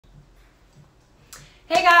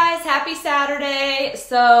Hey guys, happy Saturday.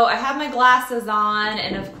 So I have my glasses on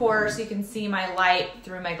and of course you can see my light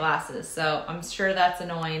through my glasses. So I'm sure that's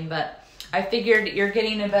annoying, but I figured you're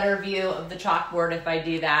getting a better view of the chalkboard if I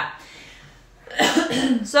do that.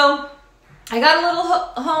 So I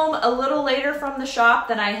got home a little later from the shop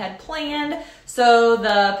than I had planned. So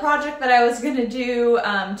the project that I was gonna do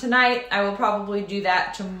tonight, I will probably do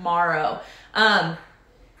that tomorrow.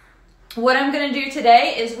 What I'm gonna do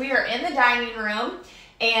today is we are in the dining room.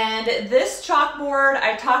 And this chalkboard,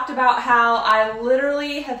 I talked about how I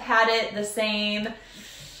literally have had it the same.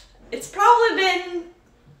 It's probably been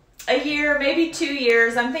a year, maybe 2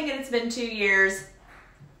 years. I'm thinking it's been 2 years.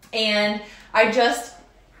 And I just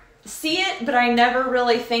see it, but I never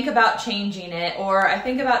really think about changing it. Or I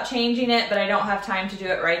think about changing it, but I don't have time to do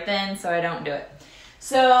it right then, so I don't do it.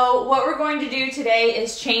 So what we're going to do today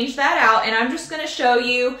is change that out. And I'm just gonna show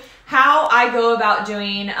you how I go about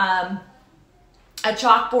doing a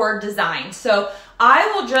chalkboard design. So I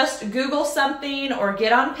will just Google something or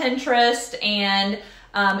get on Pinterest, and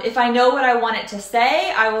if I know what I want it to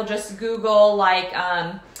say, I will just Google like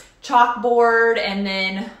chalkboard and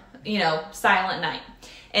then, you know, Silent Night,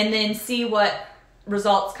 and then see what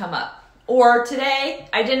results come up. Or today,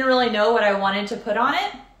 I didn't really know what I wanted to put on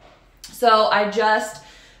it, so I just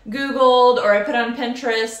Googled, or I put on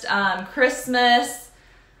Pinterest, Christmas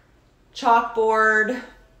chalkboard.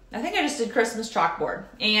 I think I just did Christmas chalkboard.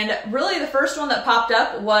 And really the first one that popped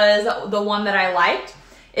up was the one that I liked.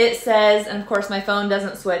 It says, and of course my phone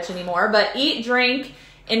doesn't switch anymore, but eat, drink,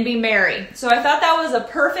 and be merry. So I thought that was a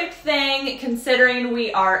perfect thing considering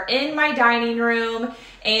we are in my dining room,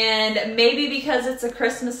 and maybe because it's a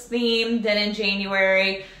Christmas theme, then in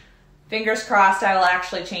January, fingers crossed, I will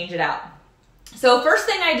actually change it out. So first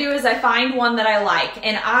thing I do is I find one that I like,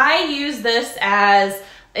 and I use this as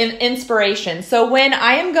inspiration. So when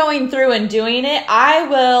I am going through and doing it, I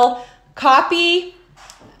will copy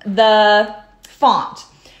the font.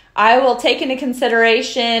 I will take into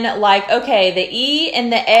consideration like, okay, the E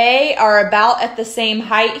and the A are about at the same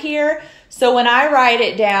height here. So when I write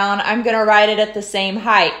it down, I'm going to write it at the same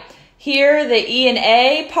height. Here, the E and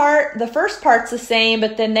A part, the first part's the same,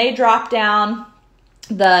 but then they drop down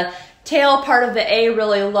the tail part of the A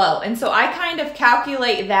really low. And so I kind of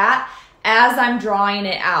calculate that as I'm drawing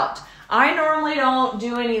it out. I normally don't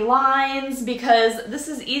do any lines because this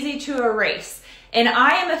is easy to erase. And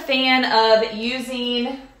I am a fan of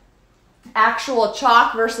using actual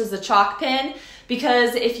chalk versus a chalk pen,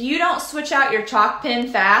 because if you don't switch out your chalk pen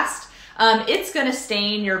fast, it's gonna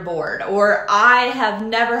stain your board. Or I have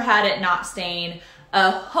never had it not stain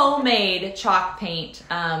a homemade chalk paint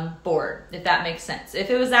board, if that makes sense.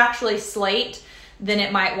 If it was actually slate, then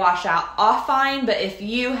it might wash out off fine. But if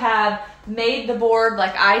you have made the board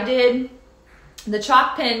like I did, the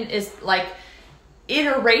chalk pen is like, it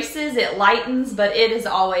erases, it lightens, but it is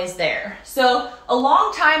always there. So a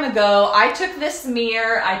long time ago, I took this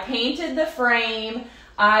mirror, I painted the frame,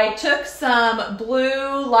 I took some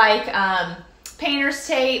blue like painter's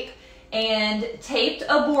tape and taped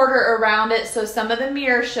a border around it so some of the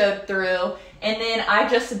mirror showed through, and then I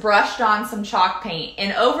just brushed on some chalk paint.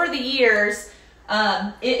 And over the years,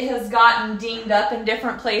 it has gotten dinged up in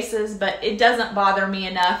different places, but it doesn't bother me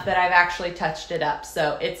enough that I've actually touched it up,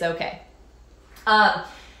 so it's okay.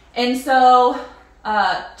 And so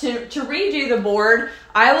to redo the board,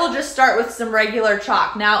 I will just start with some regular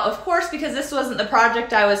chalk. Now, of course, because this wasn't the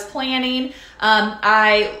project I was planning,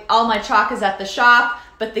 all my chalk is at the shop,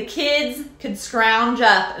 but the kids could scrounge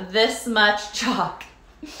up this much chalk.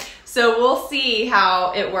 So we'll see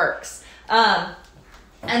how it works.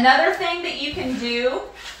 Another thing that you can do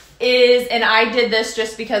is, and I did this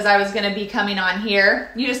just because I was going to be coming on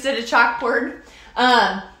here. You just did a chalkboard.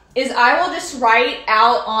 Is I will just write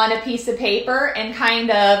out on a piece of paper and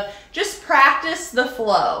kind of just practice the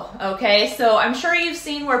flow. Okay, so I'm sure you've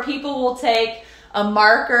seen where people will take a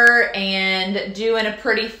marker and do in a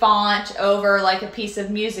pretty font over like a piece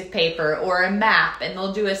of music paper or a map, and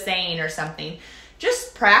they'll do a saying or something.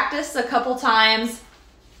 Just practice a couple times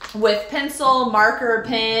with pencil, marker,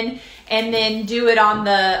 pen, and then do it on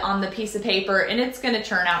the piece of paper, and it's going to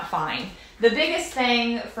turn out fine. The biggest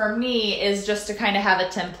thing for me is just to kind of have a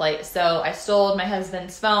template. So I stole my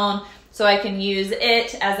husband's phone so I can use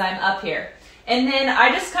it as I'm up here. And then I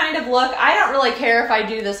just kind of look. I don't really care if I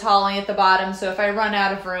do this holly at the bottom, so if I run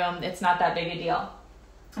out of room, it's not that big a deal.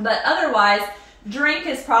 But otherwise, drink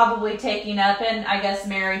is probably taking up, and I guess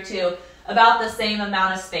Mary too, about the same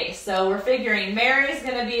amount of space. So we're figuring Mary's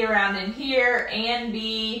going to be around in here, and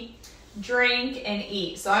be drink and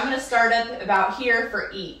eat. So I'm going to start up about here for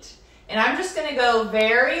eat. And I'm just going to go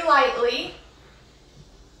very lightly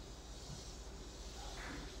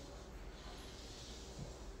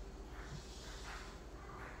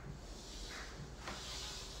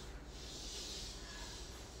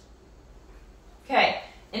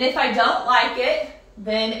And if I don't like it,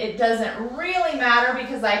 then it doesn't really matter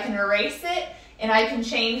because I can erase it and I can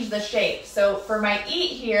change the shape. So for my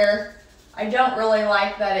eat here, I don't really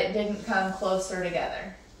like that it didn't come closer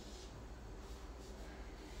together.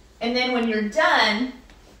 And then when you're done,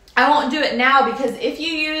 I won't do it now because if you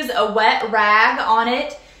use a wet rag on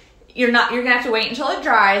it, you're gonna have to wait until it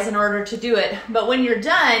dries in order to do it. But when you're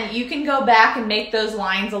done, you can go back and make those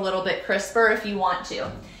lines a little bit crisper if you want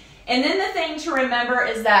to. And then the thing to remember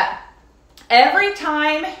is that every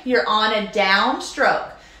time you're on a down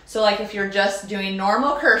stroke, so like if you're just doing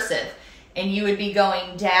normal cursive and you would be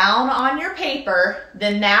going down on your paper,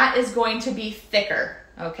 then that is going to be thicker,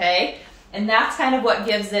 okay? And that's kind of what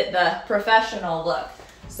gives it the professional look.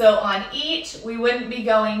 So on eat, we wouldn't be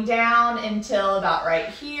going down until about right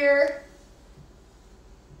here.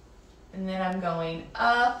 And then I'm going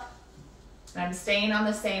up. And I'm staying on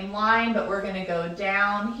the same line, but we're gonna go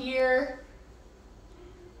down here.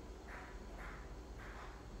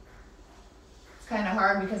 It's kind of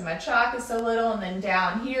hard because my chalk is so little, and then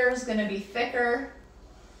down here is gonna be thicker.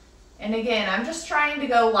 And again, I'm just trying to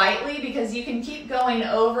go lightly because you can keep going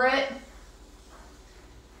over it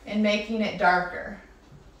and making it darker.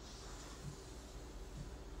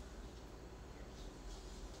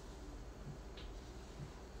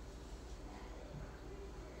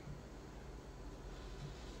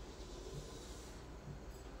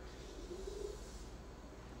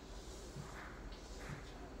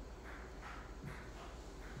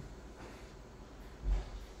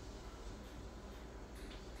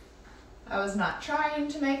 I was not trying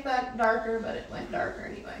to make that darker, but it went darker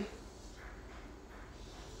anyway.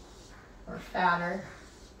 Or fatter.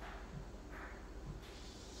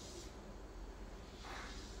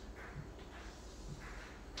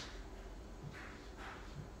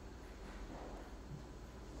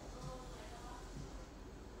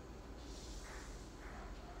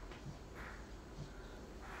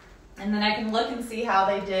 And then I can look and see how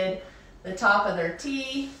they did the top of their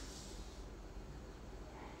T.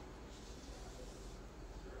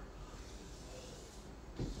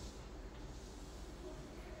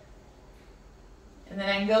 And then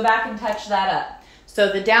I can go back and touch that up.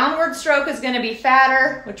 So the downward stroke is going to be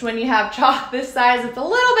fatter, which when you have chalk this size, it's a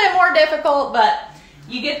little bit more difficult, but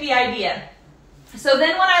you get the idea. So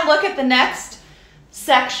then when I look at the next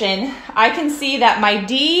section, I can see that my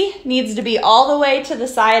D needs to be all the way to the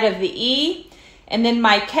side of the E, and then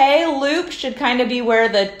my K loop should kind of be where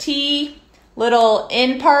the T little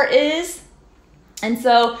end part is. And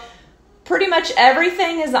so pretty much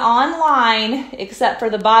everything is on line except for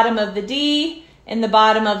the bottom of the D and the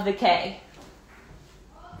bottom of the K.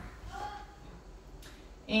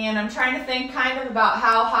 And I'm trying to think kind of about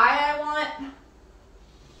how high I want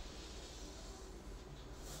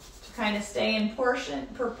to kind of stay in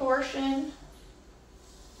proportion.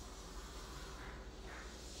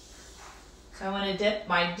 So I want to dip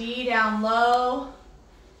my D down low.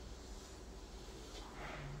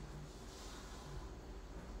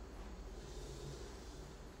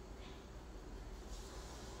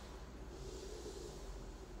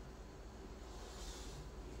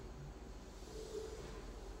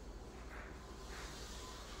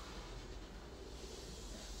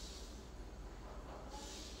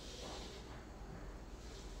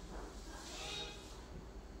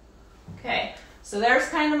 Okay, so there's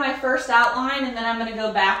kind of my first outline, and then I'm going to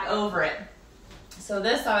go back over it. So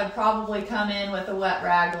this I would probably come in with a wet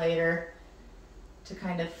rag later to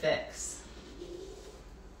kind of fix.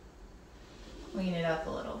 Clean it up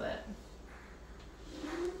a little bit.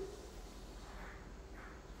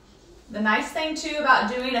 The nice thing too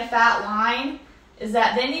about doing a fat line is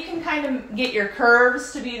that then you can kind of get your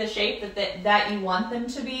curves to be the shape that you want them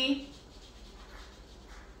to be.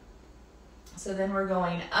 So then we're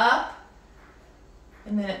going up.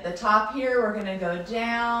 And then at the top here, we're going to go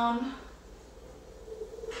down.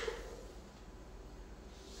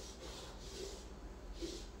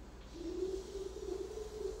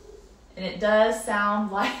 And it does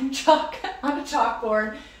sound like chalk on a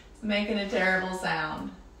chalkboard. It's making a terrible sound.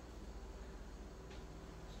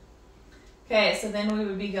 Okay, so then we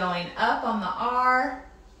would be going up on the R.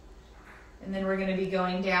 And then we're going to be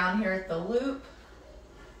going down here at the loop.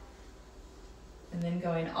 And then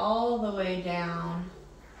going all the way down.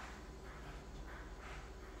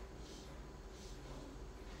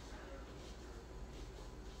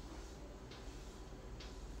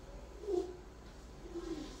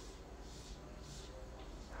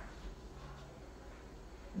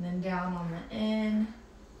 And then down on the N.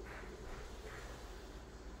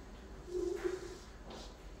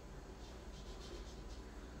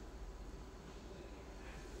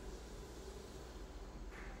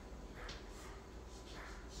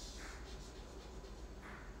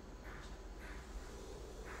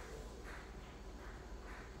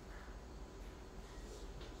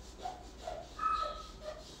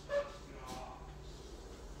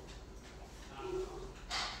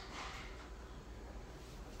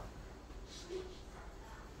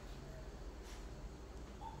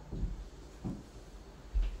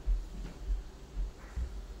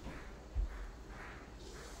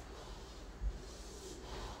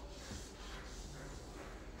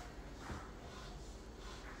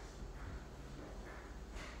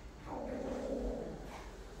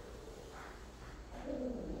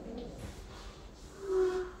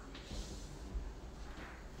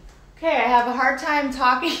 Okay, I have a hard time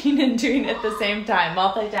talking and doing it at the same time,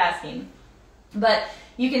 multitasking. But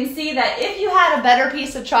you can see that if you had a better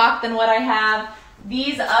piece of chalk than what I have,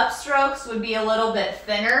 these upstrokes would be a little bit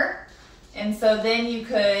thinner. And so then you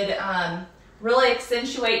could really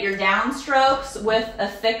accentuate your downstrokes with a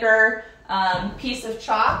thicker piece of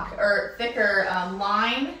chalk or thicker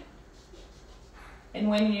line. And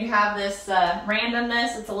when you have this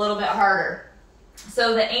randomness, it's a little bit harder.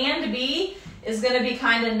 So the and be is going to be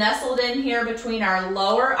kind of nestled in here between our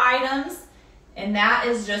lower items, and that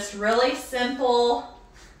is just really simple,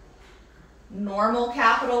 normal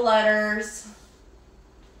capital letters.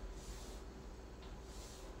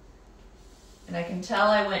 And I can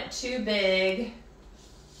tell I went too big.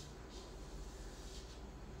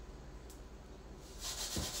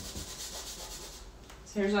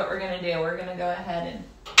 So here's what we're going to do. We're going to go ahead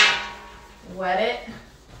and wet it,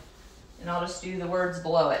 and I'll just do the words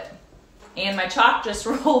below it. And my chalk just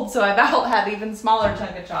rolled, so I about have even smaller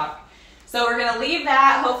chunk of chalk. So we're going to leave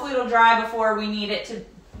that. Hopefully it'll dry before we need it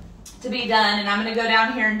to be done. And I'm going to go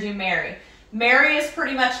down here and do Mary. Mary is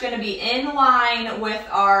pretty much going to be in line with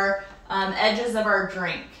our edges of our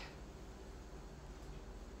drink.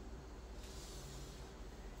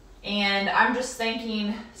 And I'm just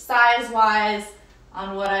thinking size-wise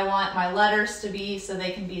on what I want my letters to be so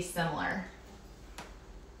they can be similar.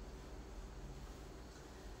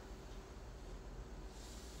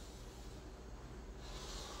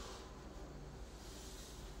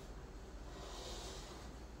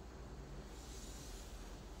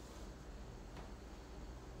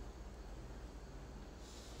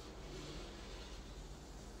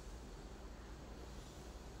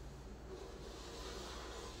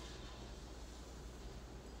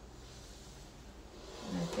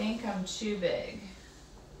 I think I'm too big.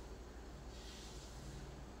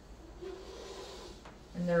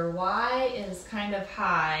 And their Y is kind of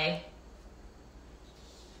high.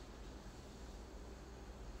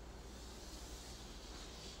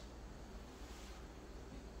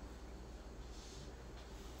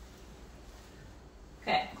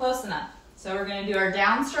 Okay, close enough. So we're going to do our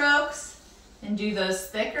downstrokes and do those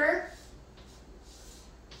thicker.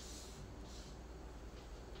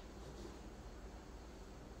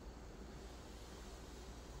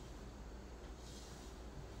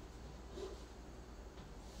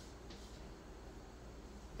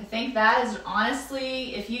 I think that is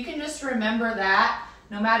honestly, if you can just remember that,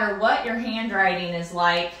 no matter what your handwriting is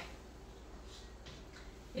like,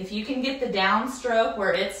 if you can get the downstroke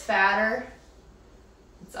where it's fatter,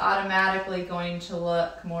 it's automatically going to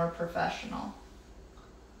look more professional.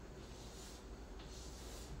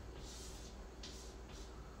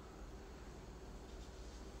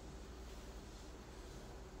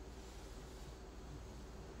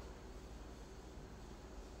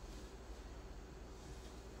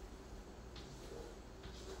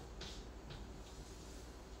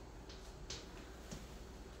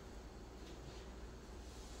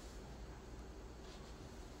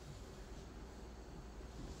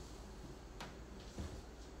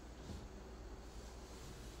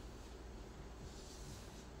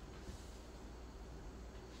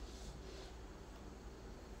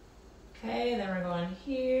 Okay, then we're going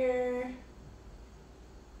here.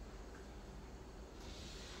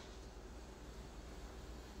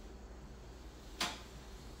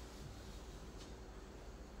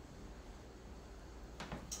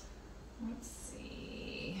 Let's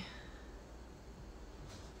see.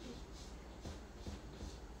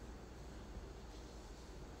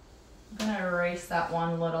 I'm going to erase that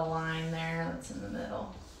one little line there that's in the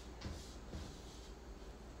middle.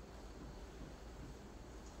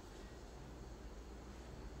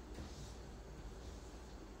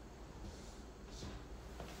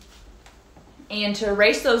 And to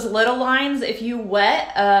erase those little lines, if you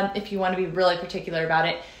wet, if you want to be really particular about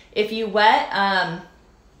it, if you wet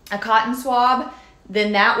a cotton swab,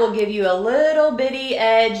 then that will give you a little bitty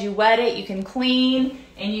edge. You wet it, you can clean,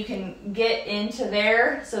 and you can get into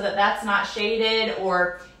there so that that's not shaded.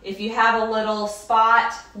 Or if you have a little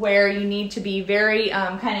spot where you need to be very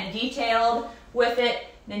kind of detailed with it,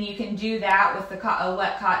 then you can do that with a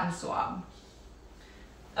wet cotton swab.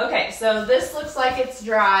 Okay, so this looks like it's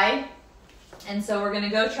dry. And so we're going to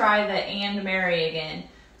go try the and Mary again.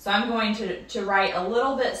 So I'm going to write a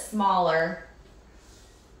little bit smaller,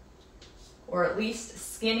 or at least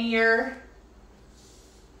skinnier.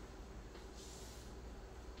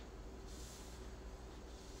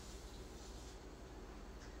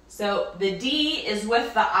 So the D is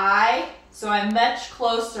with the I, so I'm much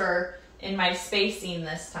closer in my spacing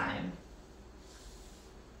this time.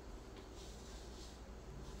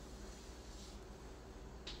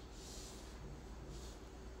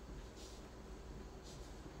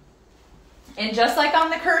 And just like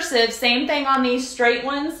on the cursive, same thing on these straight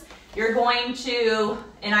ones. You're going to,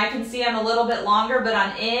 and I can see I'm a little bit longer, but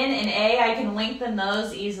on N and A, I can lengthen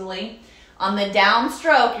those easily. On the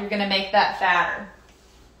downstroke, you're going to make that fatter.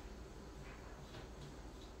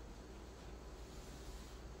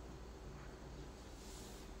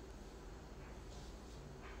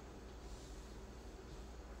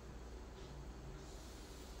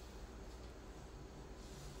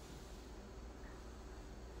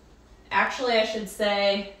 Actually, I should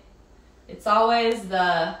say it's always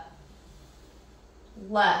the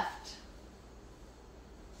left.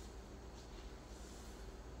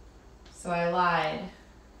 So I lied.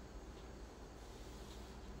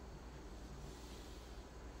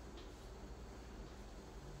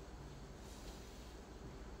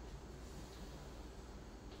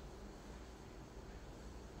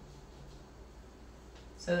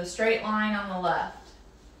 So the straight line on the left.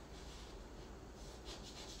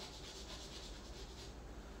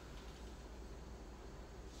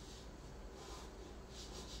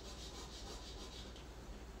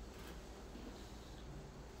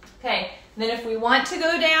 Okay, then if we want to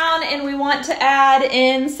go down and we want to add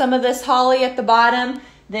in some of this holly at the bottom,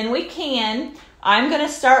 then we can. I'm going to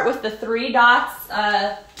start with the 3 dots,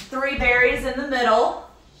 3 berries in the middle.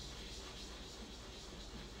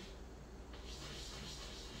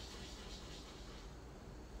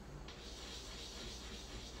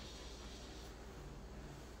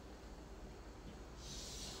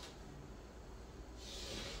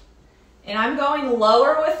 And I'm going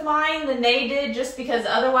lower with mine than they did just because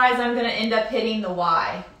otherwise I'm going to end up hitting the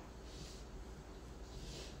Y.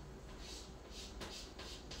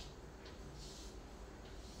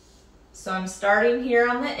 So I'm starting here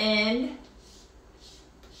on the end.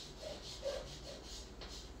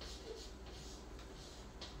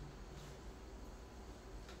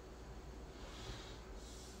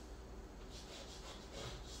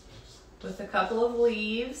 With a couple of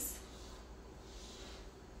leaves.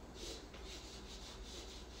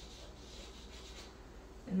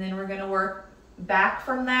 And then we're going to work back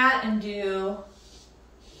from that and do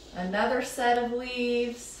another set of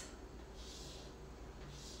leaves.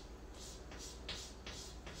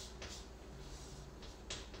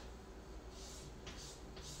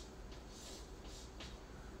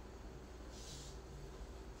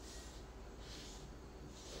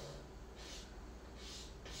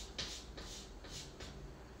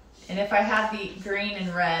 And if I had the green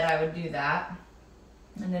and red, I would do that.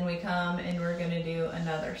 And then we come and we're going to do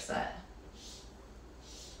another set.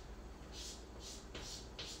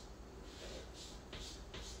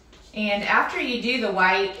 And after you do the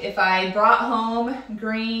white, if I brought home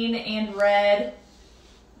green and red,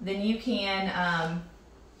 then you can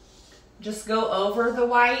just go over the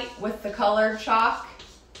white with the colored chalk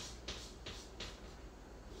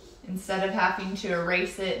instead of having to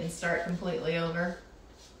erase it and start completely over.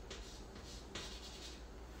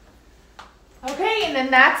 Okay, and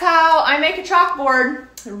then that's how I make a chalkboard.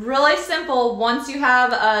 Really simple. Once you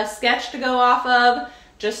have a sketch to go off of,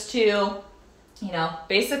 just to, you know,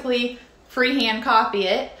 basically freehand copy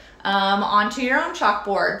it onto your own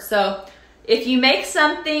chalkboard. So if you make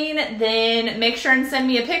something, then make sure and send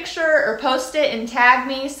me a picture or post it and tag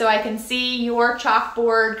me so I can see your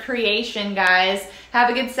chalkboard creation, guys.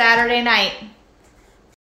 Have a good Saturday night.